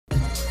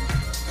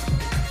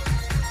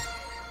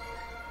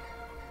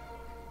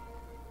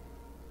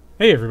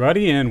Hey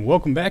everybody, and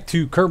welcome back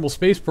to Kerbal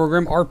Space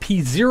Program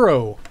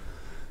RP-0.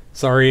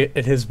 Sorry,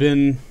 it has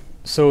been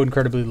so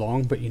incredibly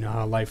long, but you know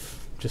how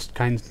life just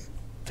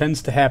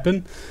tends to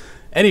happen.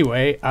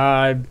 Anyway,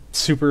 I'm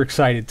super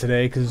excited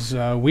today because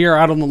we are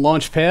out on the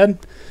launch pad,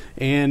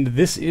 and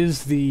this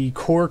is the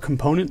core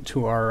component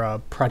to our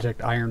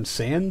Project Iron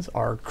Sands,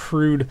 our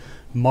crewed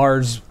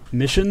Mars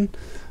mission.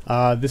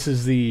 This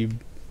is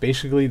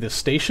basically the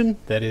station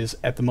that is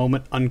at the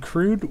moment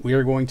uncrewed. We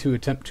are going to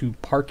attempt to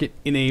park it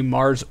in a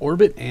Mars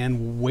orbit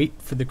and wait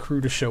for the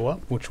crew to show up,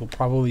 which will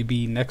probably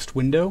be next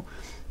window,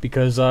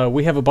 because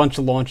we have a bunch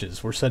of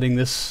launches. We're setting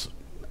this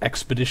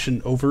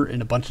expedition over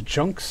in a bunch of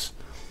chunks,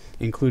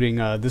 including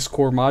this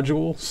core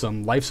module,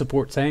 some life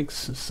support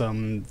tanks,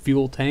 some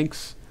fuel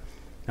tanks,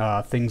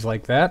 things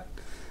like that.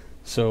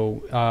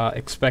 So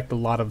expect a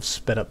lot of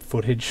sped up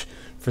footage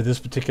for this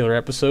particular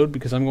episode,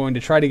 because I'm going to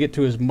try to get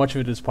to as much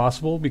of it as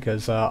possible,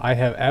 because I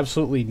have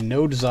absolutely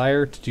no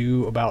desire to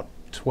do about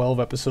 12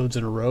 episodes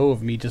in a row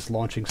of me just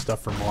launching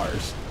stuff from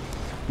Mars.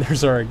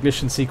 There's our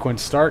ignition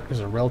sequence start.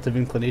 There's a relative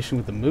inclination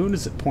with the moon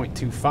is at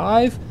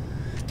 0.25.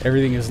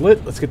 Everything is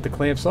lit. Let's get the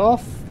clamps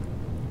off,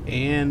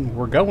 and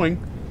we're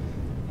going.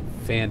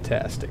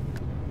 Fantastic.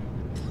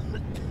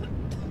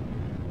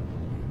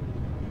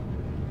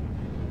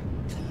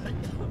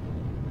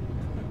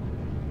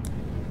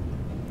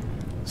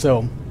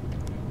 So,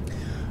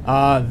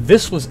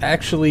 this was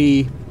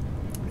actually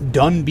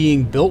done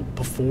being built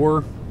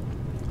before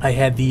I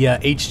had the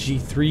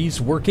HG3s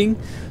working.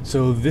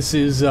 So this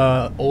is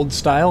old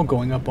style,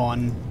 going up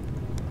on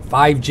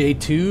 5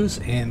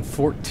 J2s and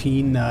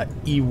 14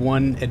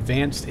 E1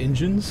 advanced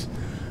engines.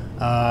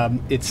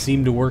 It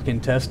seemed to work in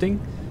testing,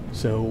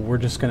 so we're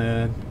just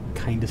gonna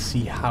kind of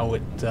see how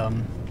it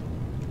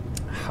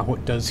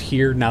does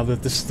here now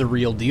that this is the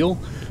real deal.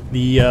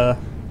 The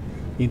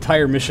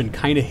entire mission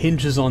kind of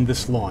hinges on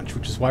this launch,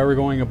 which is why we're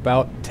going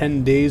about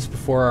 10 days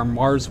before our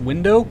Mars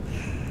window.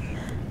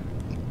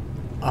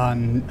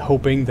 I'm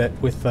hoping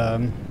that with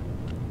a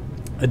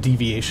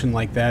deviation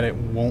like that, it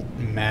won't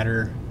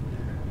matter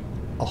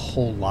a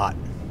whole lot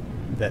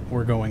that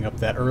we're going up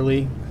that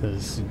early,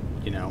 because,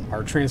 you know,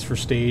 our transfer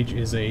stage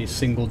is a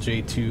single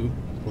J2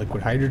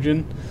 liquid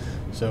hydrogen,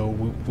 so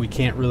we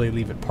can't really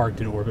leave it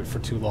parked in orbit for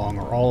too long,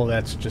 or all of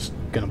that's just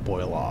going to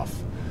boil off.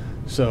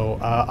 So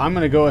I'm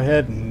going to go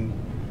ahead and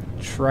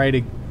try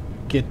to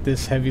get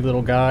this heavy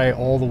little guy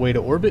all the way to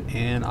orbit,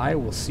 and I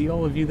will see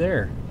all of you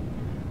there.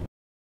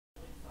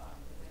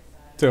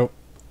 So,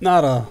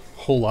 not a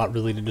whole lot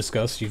really to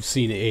discuss. You've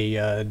seen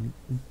a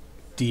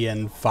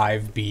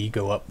DN5B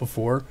go up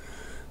before,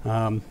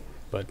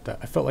 but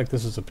I felt like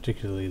this was a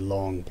particularly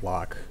long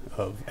block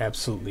of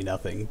absolutely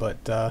nothing.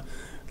 But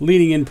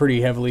leaning in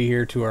pretty heavily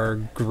here to our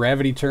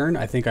gravity turn,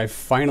 I think I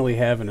finally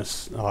have an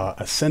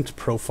ascent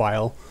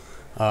profile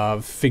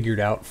figured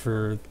out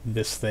for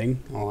this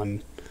thing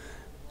on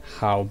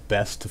how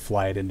best to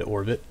fly it into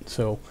orbit.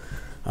 So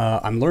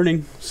I'm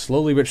learning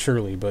slowly but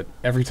surely, but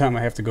every time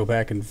I have to go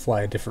back and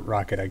fly a different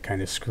rocket, I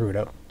kind of screw it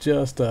up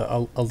just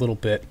a little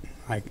bit.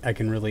 I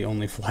can really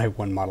only fly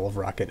one model of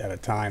rocket at a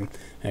time.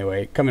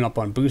 Anyway, coming up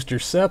on booster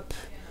SEP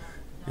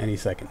any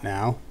second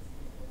now.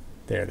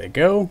 There they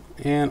go,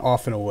 and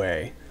off and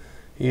away.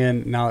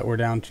 And now that we're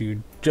down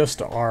to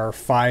just our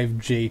 5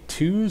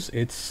 J2s,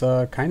 it's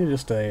kind of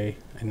just a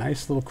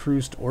nice little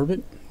cruise to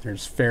orbit.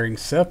 There's fairing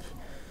SEP,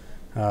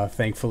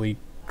 thankfully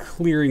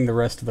clearing the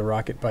rest of the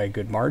rocket by a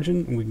good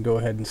margin. And we can go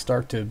ahead and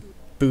start to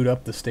boot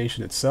up the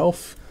station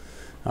itself,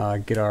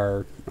 get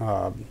our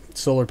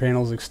solar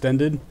panels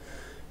extended,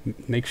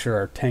 make sure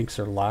our tanks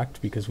are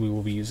locked, because we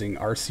will be using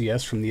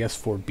RCS from the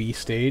S4B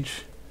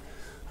stage.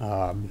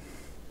 I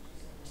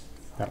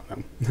don't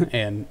know.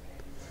 And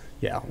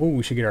yeah, oh,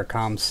 we should get our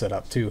comms set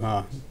up too,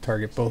 huh?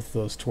 Target both of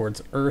those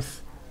towards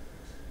Earth.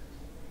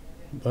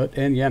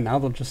 And yeah, now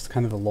they'll just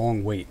kind of a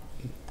long wait.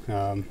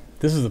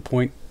 This is the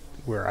point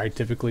where I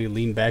typically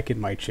lean back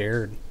in my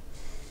chair and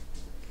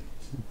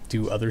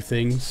do other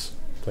things,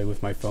 play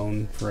with my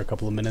phone for a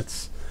couple of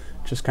minutes,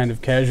 just kind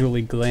of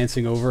casually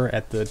glancing over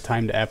at the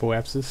time to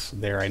apoapsis.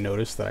 There I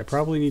noticed that I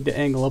probably need to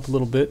angle up a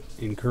little bit,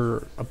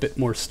 incur a bit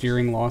more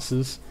steering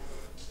losses,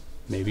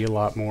 maybe a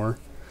lot more,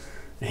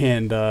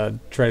 and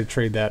try to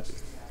trade that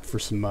for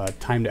some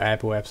time to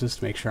apoapsis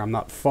to make sure I'm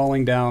not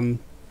falling down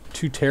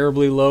too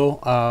terribly low.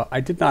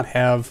 I did not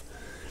have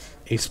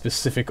a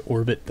specific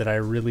orbit that I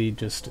really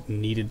just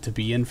needed to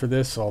be in for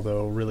this,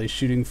 although really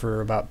shooting for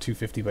about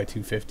 250 by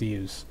 250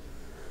 is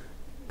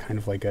kind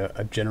of like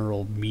a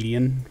general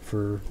median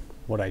for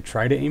what I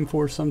try to aim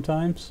for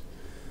sometimes.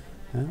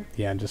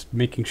 Yeah, just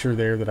making sure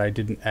there that I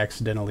didn't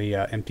accidentally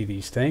empty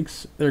these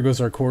tanks. There goes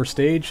our core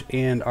stage,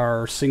 and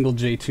our single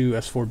J2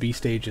 S4B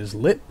stage is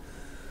lit.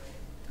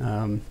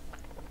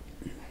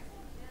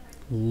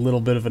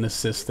 Little bit of an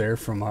assist there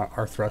from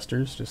our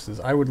thrusters, just as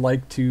I would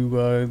like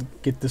to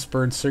get this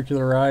bird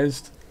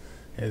circularized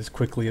as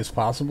quickly as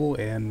possible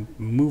and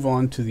move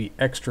on to the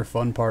extra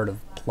fun part of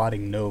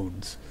plotting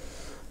nodes.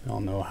 I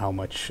don't know how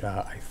much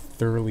I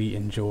thoroughly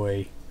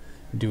enjoy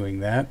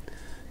doing that.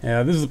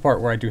 Yeah, this is the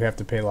part where I do have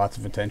to pay lots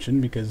of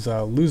attention, because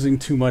losing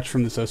too much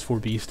from this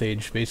S4B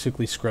stage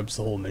basically scrubs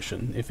the whole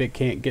mission. If it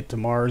can't get to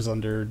Mars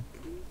under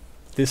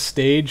this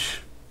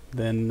stage,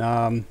 then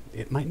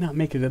it might not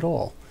make it at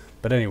all.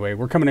 But anyway,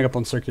 we're coming up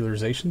on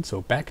circularization,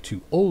 so back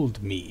to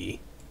old me.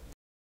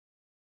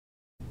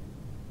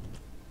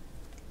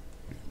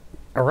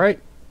 Alright,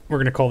 we're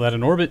going to call that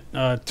an orbit,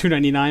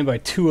 299 by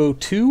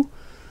 202.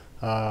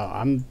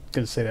 I'm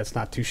going to say that's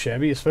not too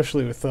shabby,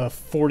 especially with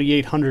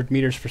 4,800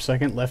 meters per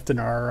second left in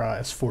our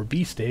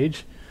S4B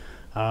stage.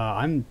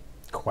 I'm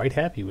quite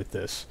happy with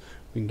this.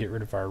 We can get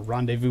rid of our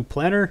rendezvous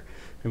planner,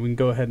 and we can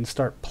go ahead and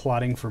start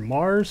plotting for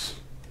Mars.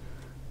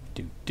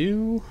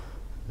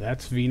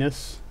 That's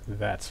Venus,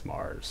 that's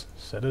Mars.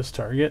 Set as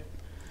target.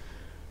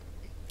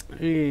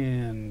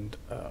 And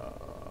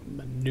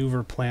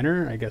maneuver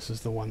planner, I guess,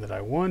 is the one that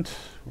I want.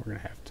 We're going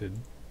to have to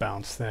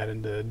bounce that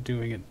into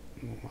doing it.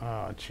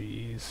 Oh,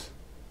 jeez.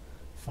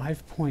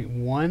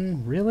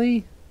 5.1?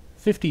 Really?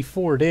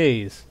 54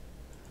 days.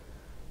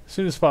 As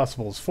soon as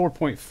possible is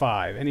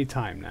 4.5.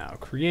 Anytime now.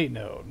 Create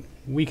node.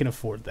 We can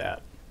afford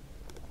that.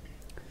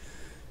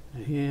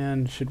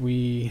 And should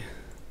we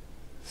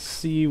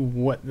see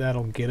what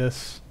that'll get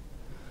us?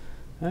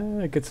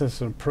 It gets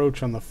us an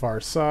approach on the far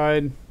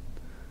side.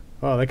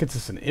 Oh, that gets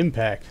us an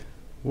impact.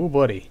 Woo,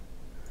 buddy.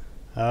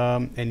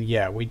 And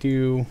yeah, we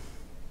do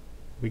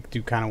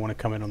kind of want to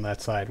come in on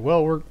that side.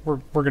 Well, we're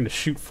going to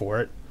shoot for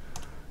it.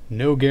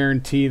 No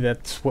guarantee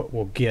that's what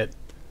we'll get.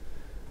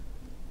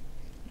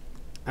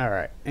 All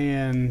right,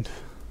 and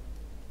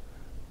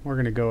we're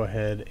going to go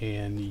ahead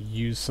and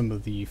use some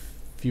of the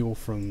fuel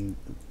from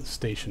the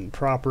station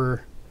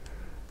proper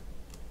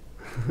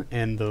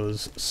and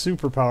those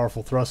super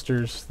powerful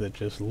thrusters that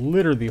just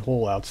litter the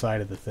whole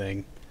outside of the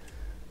thing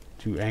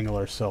to angle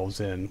ourselves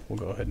in. We'll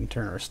go ahead and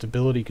turn our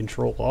stability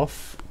control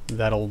off.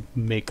 That'll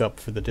make up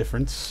for the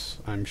difference,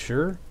 I'm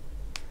sure.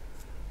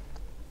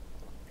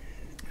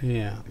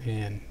 Yeah,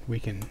 and we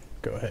can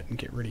go ahead and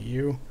get rid of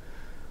you.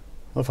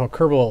 I love how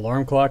Kerbal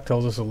alarm clock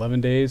tells us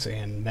 11 days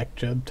and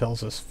MechJub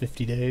tells us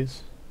 50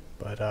 days.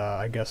 But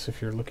I guess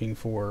if you're looking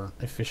for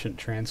efficient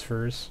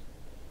transfers,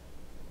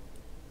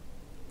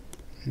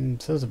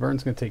 it says the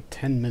burn's going to take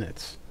 10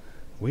 minutes.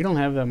 We don't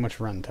have that much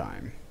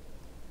runtime.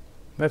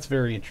 That's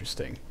very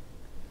interesting.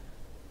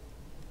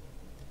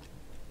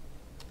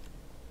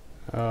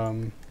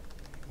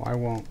 Why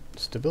won't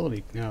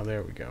stability? No,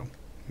 there we go.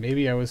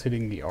 Maybe I was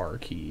hitting the R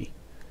key.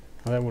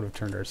 Well, that would have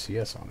turned our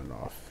CS on and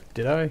off.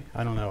 Did I?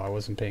 I don't know. I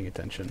wasn't paying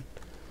attention.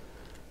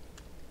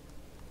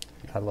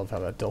 I love how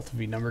that delta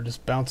V number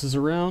just bounces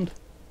around.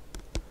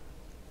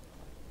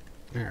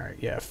 Alright,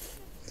 yeah.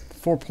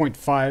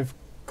 4.5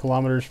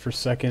 kilometers per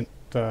second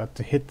to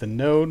hit the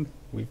node.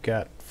 We've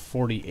got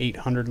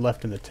 4,800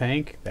 left in the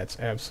tank. That's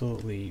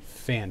absolutely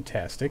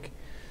fantastic.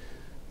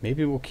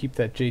 Maybe we'll keep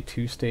that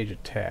J2 stage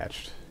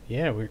attached.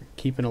 Yeah, we're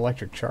keeping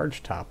electric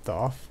charge topped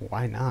off.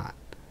 Why not?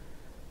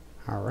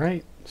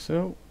 Alright,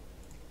 so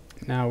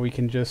now we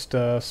can just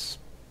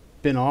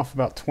spin off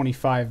about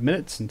 25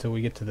 minutes until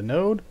we get to the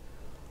node.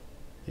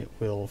 It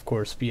will, of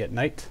course, be at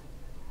night.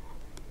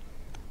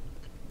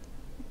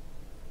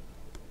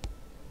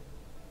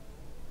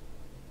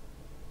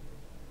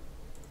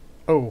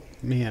 Oh,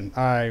 man,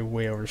 I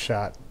way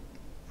overshot.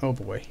 Oh,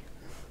 boy.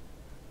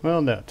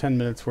 Well, no, 10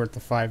 minutes worth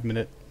of 5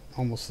 minute,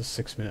 almost the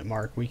 6 minute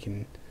mark. We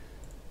can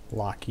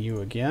lock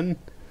you again.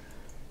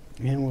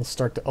 And we'll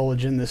start to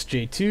ullage this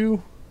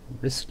J2.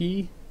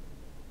 Risky.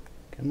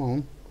 Come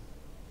on.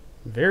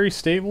 Very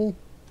stable.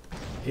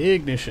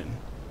 Ignition.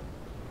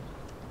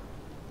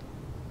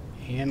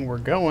 And we're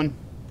going.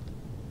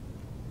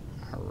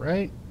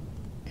 Alright.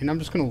 And I'm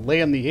just going to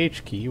lay on the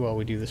H key while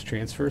we do this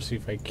transfer, see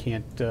if I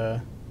can't...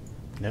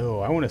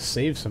 No, I want to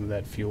save some of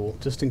that fuel,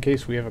 just in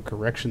case we have a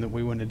correction that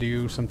we want to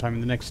do sometime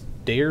in the next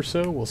day or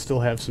so. We'll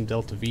still have some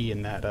delta V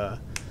in that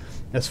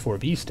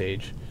S4B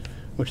stage,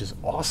 which is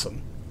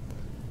awesome.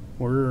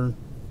 We're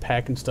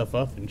packing stuff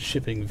up and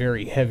shipping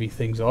very heavy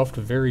things off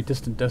to very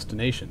distant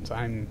destinations.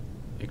 I'm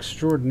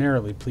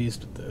extraordinarily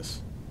pleased with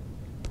this.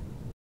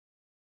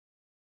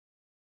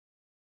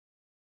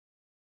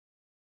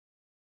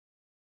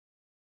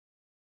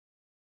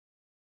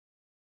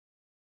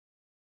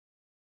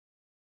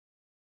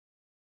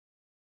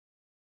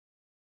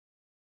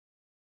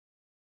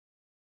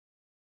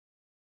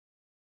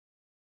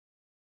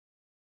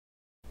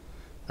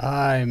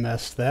 I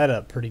messed that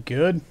up pretty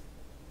good.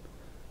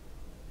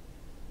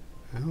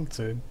 Well, it's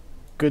a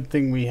good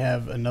thing we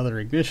have another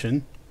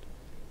ignition.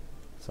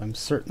 So I'm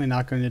certainly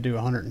not going to do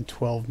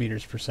 112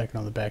 meters per second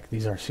on the back of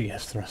these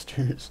RCS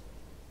thrusters.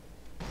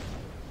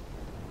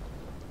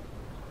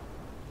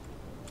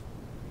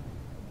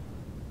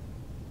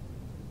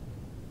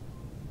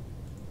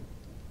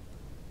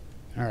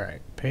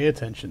 Alright, pay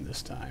attention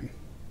this time.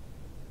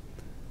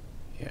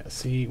 Yeah,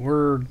 see,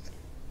 we're...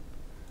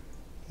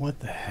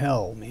 What the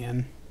hell,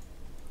 man?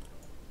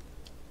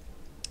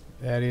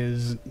 That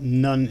is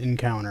none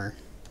encounter.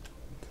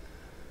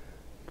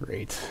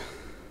 Great.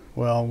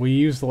 Well, we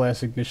used the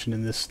last ignition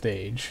in this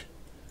stage.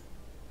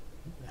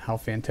 How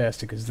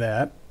fantastic is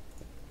that?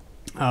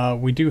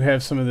 We do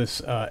have some of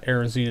this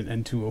Aero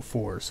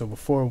N204, so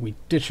before we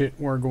ditch it,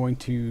 we're going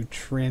to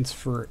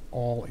transfer it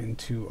all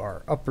into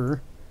our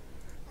upper,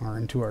 or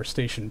into our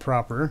station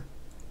proper.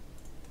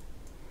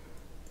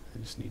 I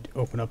just need to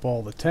open up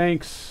all the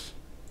tanks.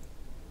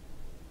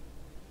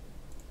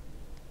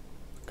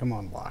 Come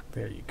on, lock.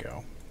 There you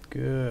go.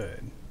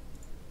 Good.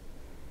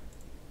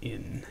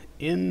 In.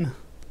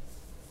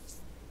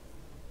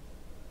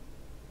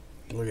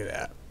 Look at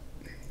that.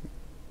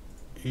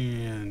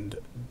 And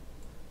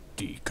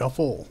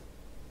decouple.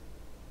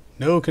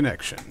 No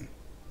connection.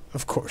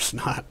 Of course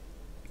not.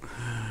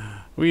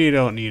 We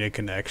don't need a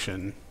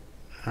connection.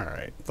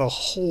 Alright. The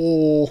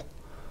whole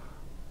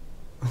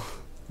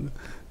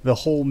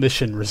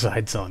mission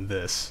resides on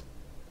this.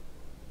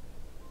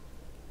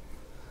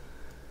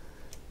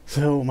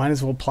 So might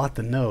as well plot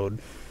the node.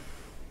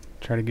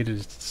 Try to get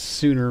it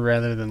sooner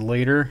rather than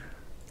later.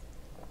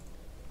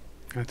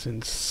 That's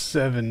in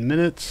 7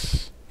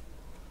 minutes.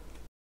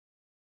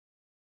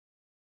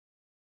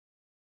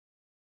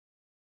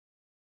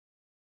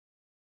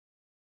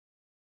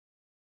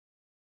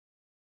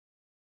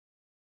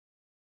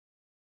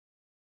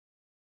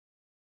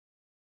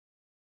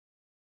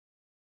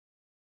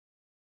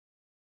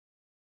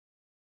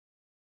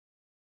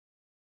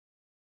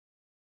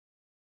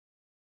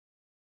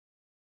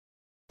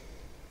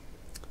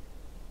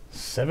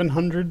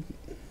 $718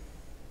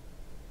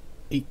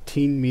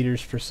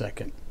 meters per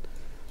second.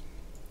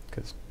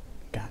 Because,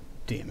 god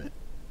damn it.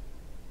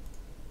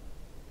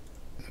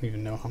 I don't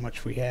even know how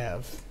much we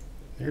have.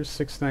 There's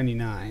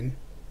 699.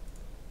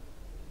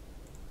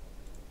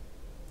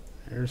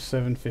 There's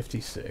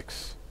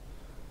 756.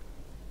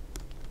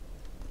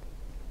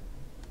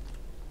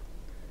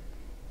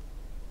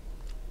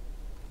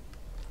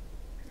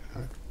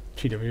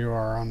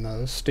 GWR on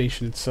the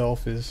station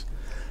itself is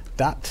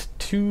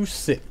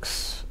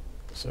 .26.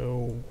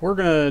 So we're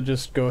gonna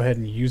just go ahead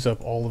and use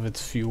up all of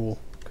its fuel,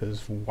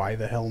 because why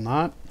the hell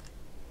not?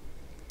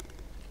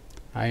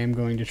 I am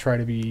going to try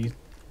to be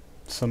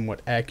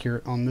somewhat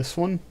accurate on this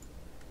one.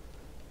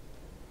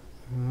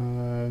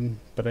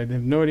 But I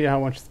have no idea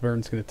how much the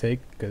burn's going to take,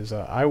 because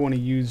I want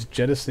to use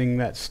jettisoning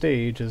that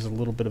stage as a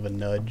little bit of a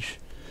nudge.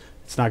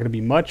 It's not going to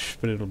be much,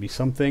 but it'll be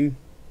something.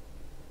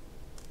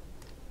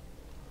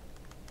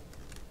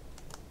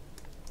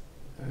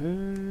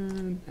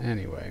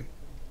 Anyway,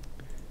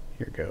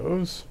 here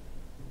goes.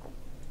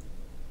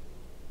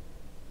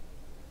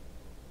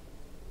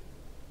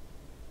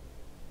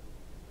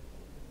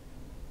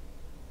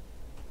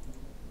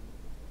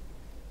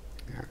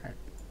 Alright,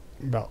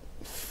 about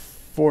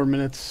 4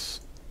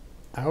 minutes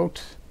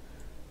out.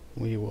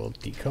 We will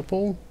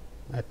decouple.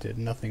 That did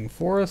nothing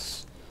for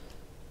us.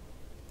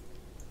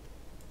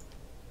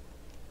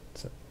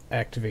 Let's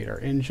activate our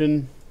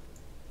engine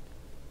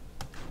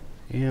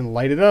and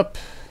light it up.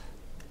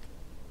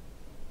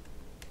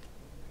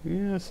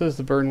 Yeah, it says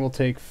the burn will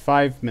take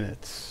 5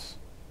 minutes.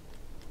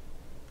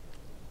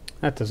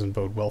 That doesn't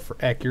bode well for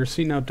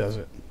accuracy, now does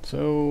it?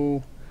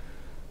 So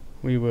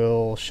we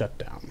will shut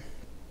down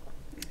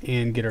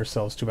and get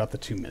ourselves to about the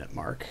 2-minute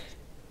mark.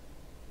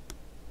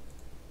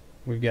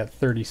 We've got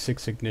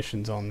 36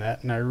 ignitions on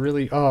that, and I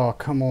really... Oh,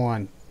 come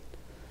on.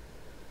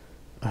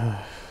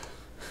 I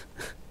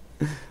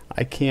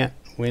can't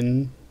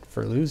win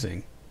for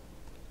losing.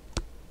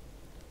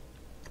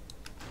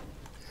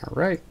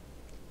 Alright.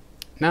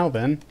 Now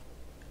then.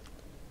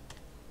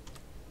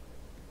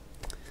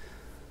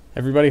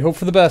 Everybody hope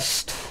for the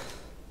best.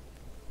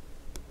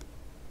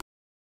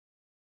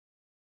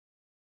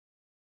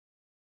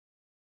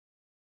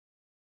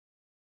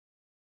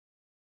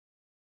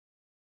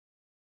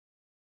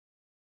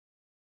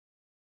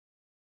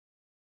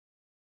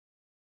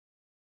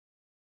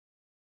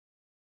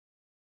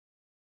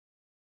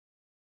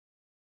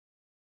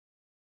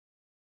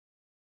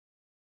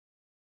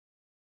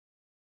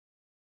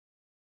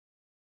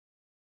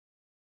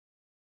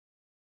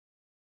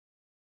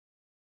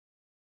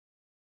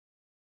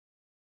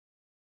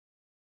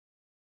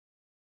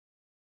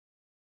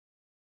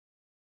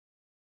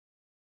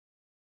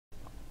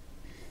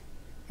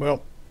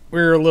 Well,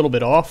 we're a little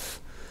bit off,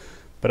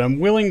 but I'm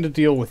willing to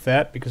deal with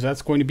that because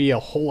that's going to be a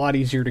whole lot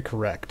easier to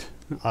correct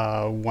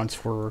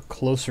once we're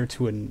closer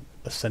to an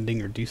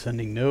ascending or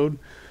descending node,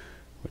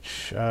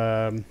 which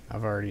I've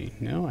already...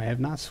 No, I have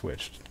not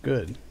switched.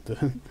 Good.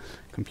 The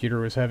computer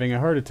was having a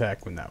heart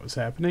attack when that was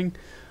happening.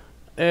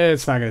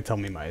 It's not going to tell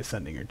me my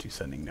ascending or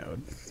descending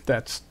node.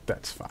 That's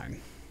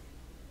fine.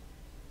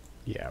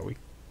 Yeah, we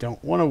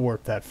don't want to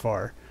warp that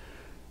far.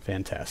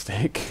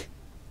 Fantastic.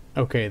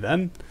 Okay,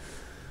 then.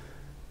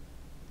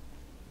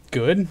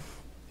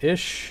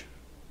 Good-ish,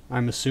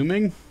 I'm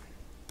assuming.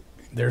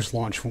 There's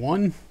launch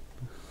 1.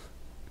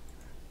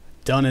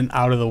 Done and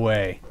out of the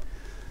way.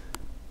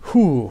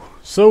 Whew.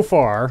 So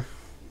far,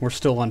 we're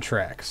still on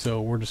track. So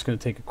we're just going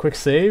to take a quick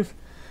save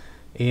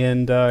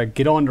and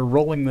get on to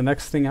rolling the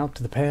next thing out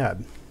to the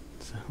pad.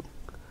 So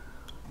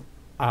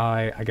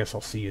I guess I'll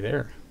see you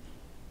there.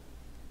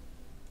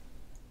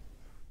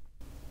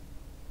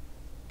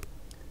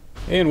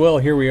 And well,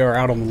 here we are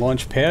out on the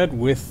launch pad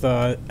with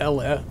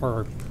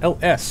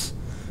LS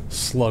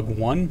Slug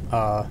 1,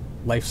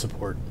 life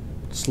support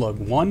Slug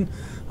 1.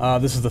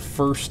 This is the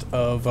first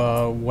of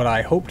what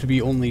I hope to be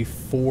only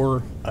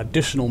 4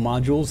 additional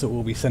modules that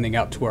we'll be sending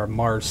out to our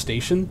Mars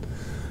station.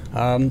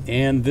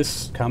 And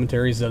this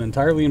commentary is done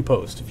entirely in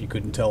post, if you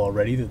couldn't tell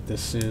already that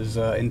this is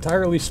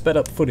entirely sped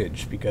up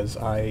footage, because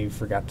I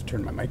forgot to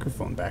turn my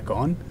microphone back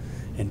on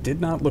and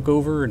did not look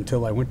over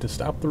until I went to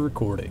stop the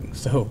recording.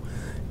 So,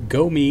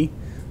 go me,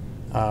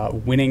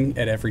 winning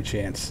at every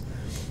chance.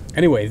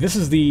 Anyway, this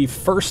is the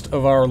first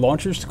of our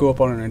launchers to go up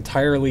on an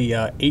entirely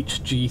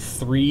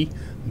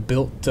HG3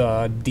 built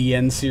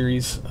DN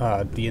series,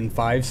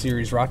 DN5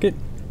 series rocket.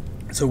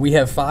 So we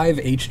have 5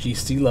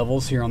 HGC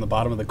levels here on the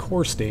bottom of the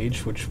core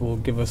stage, which will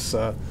give us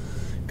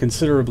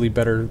considerably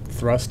better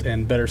thrust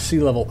and better sea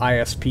level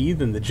ISP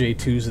than the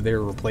J2s that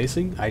they're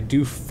replacing. I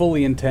do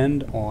fully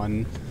intend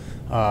on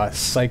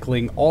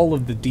cycling all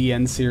of the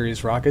DN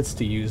series rockets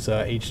to use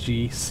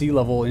HG sea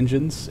level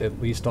engines, at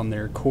least on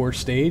their core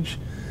stage.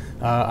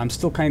 I'm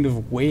still kind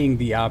of weighing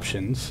the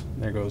options.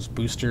 There goes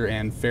booster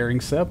and fairing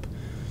sep.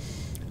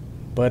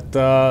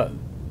 But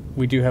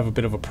we do have a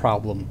bit of a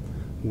problem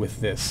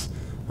with this.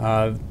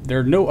 There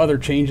are no other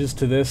changes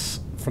to this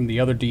from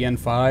the other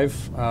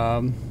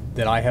DN5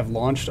 that I have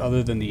launched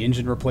other than the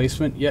engine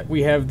replacement, yet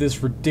we have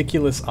this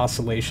ridiculous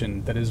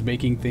oscillation that is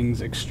making things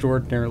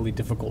extraordinarily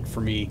difficult for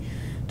me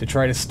to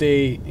try to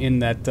stay in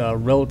that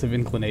relative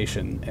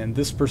inclination, and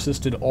this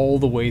persisted all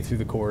the way through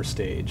the core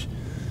stage.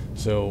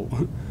 So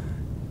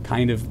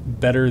kind of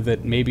better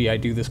that maybe I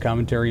do this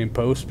commentary in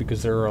post,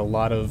 because there are a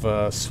lot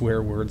of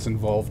swear words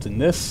involved in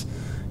this,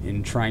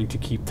 in trying to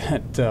keep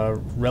that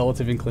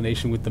relative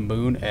inclination with the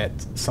moon at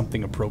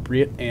something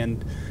appropriate.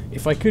 And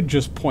if I could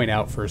just point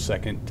out for a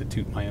second, to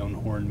toot my own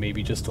horn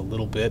maybe just a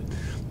little bit,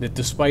 that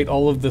despite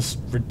all of this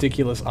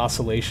ridiculous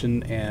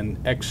oscillation and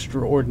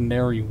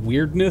extraordinary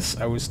weirdness,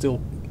 I was still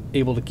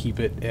able to keep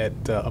it at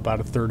about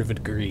 1/3 of a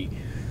degree.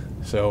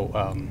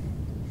 So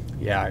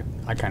yeah,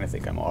 I kind of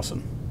think I'm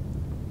awesome.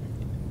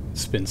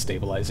 Spin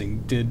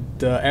stabilizing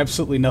did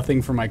absolutely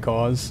nothing for my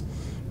cause.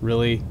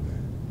 Really?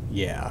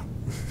 Yeah.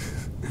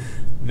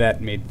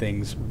 That made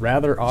things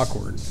rather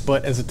awkward,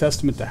 but as a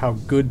testament to how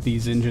good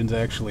these engines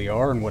actually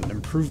are and what an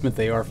improvement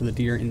they are for the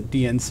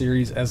DN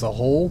series as a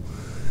whole,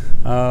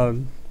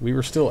 we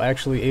were still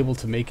actually able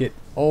to make it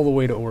all the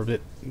way to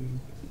orbit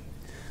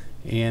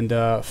and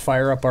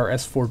fire up our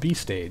S4B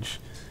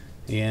stage.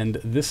 And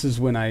this is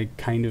when I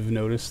kind of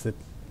noticed that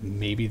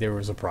maybe there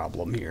was a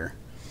problem here.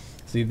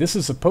 See, this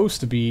is supposed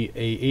to be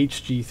a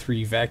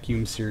HG3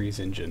 vacuum series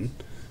engine,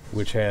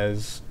 which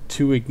has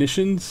 2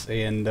 ignitions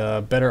and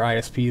better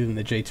ISP than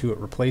the J2 it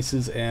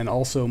replaces, and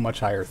also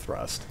much higher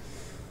thrust.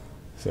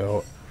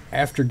 So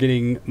after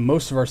getting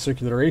most of our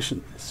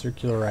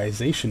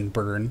circularization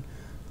burn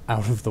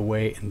out of the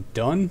way and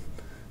done,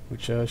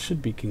 which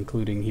should be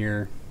concluding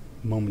here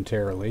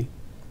momentarily.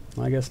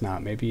 Well, I guess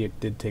not. Maybe it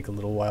did take a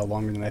little while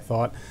longer than I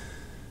thought.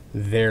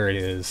 There it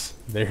is.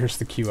 There's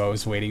the cue I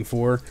was waiting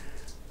for.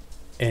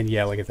 And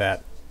yeah, look at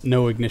that.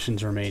 No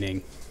ignitions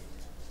remaining.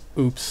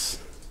 Oops.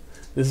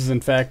 This is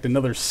in fact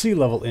another sea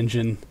level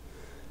engine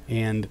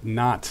and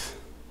not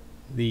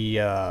the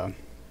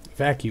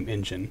vacuum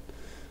engine.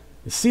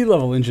 The sea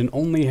level engine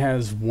only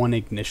has 1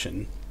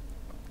 ignition.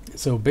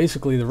 So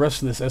basically the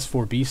rest of this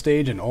S4B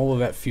stage and all of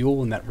that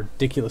fuel and that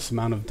ridiculous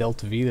amount of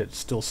delta V that's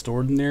still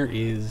stored in there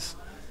is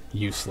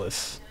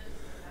useless.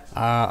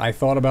 I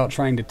thought about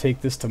trying to take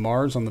this to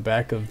Mars on the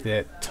back of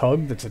that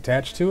tug that's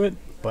attached to it,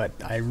 but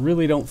I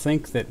really don't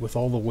think that with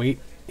all the weight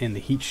and the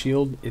heat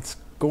shield, it's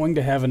going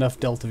to have enough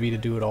delta V to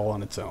do it all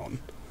on its own.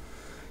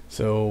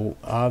 So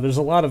there's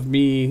a lot of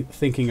me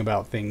thinking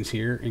about things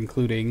here,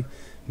 including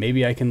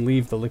maybe I can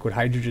leave the liquid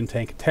hydrogen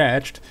tank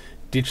attached,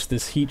 ditch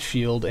this heat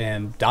shield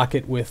and dock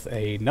it with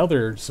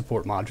another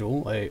support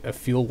module, a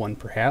fuel one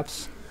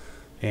perhaps,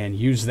 and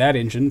use that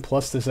engine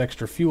plus this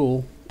extra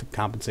fuel to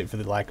compensate for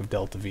the lack of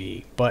delta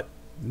V. But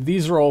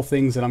these are all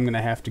things that I'm going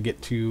to have to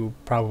get to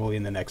probably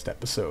in the next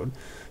episode.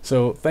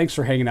 So thanks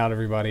for hanging out,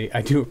 everybody.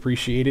 I do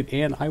appreciate it,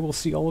 and I will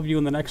see all of you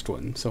in the next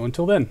one. So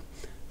until then,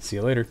 see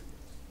you later.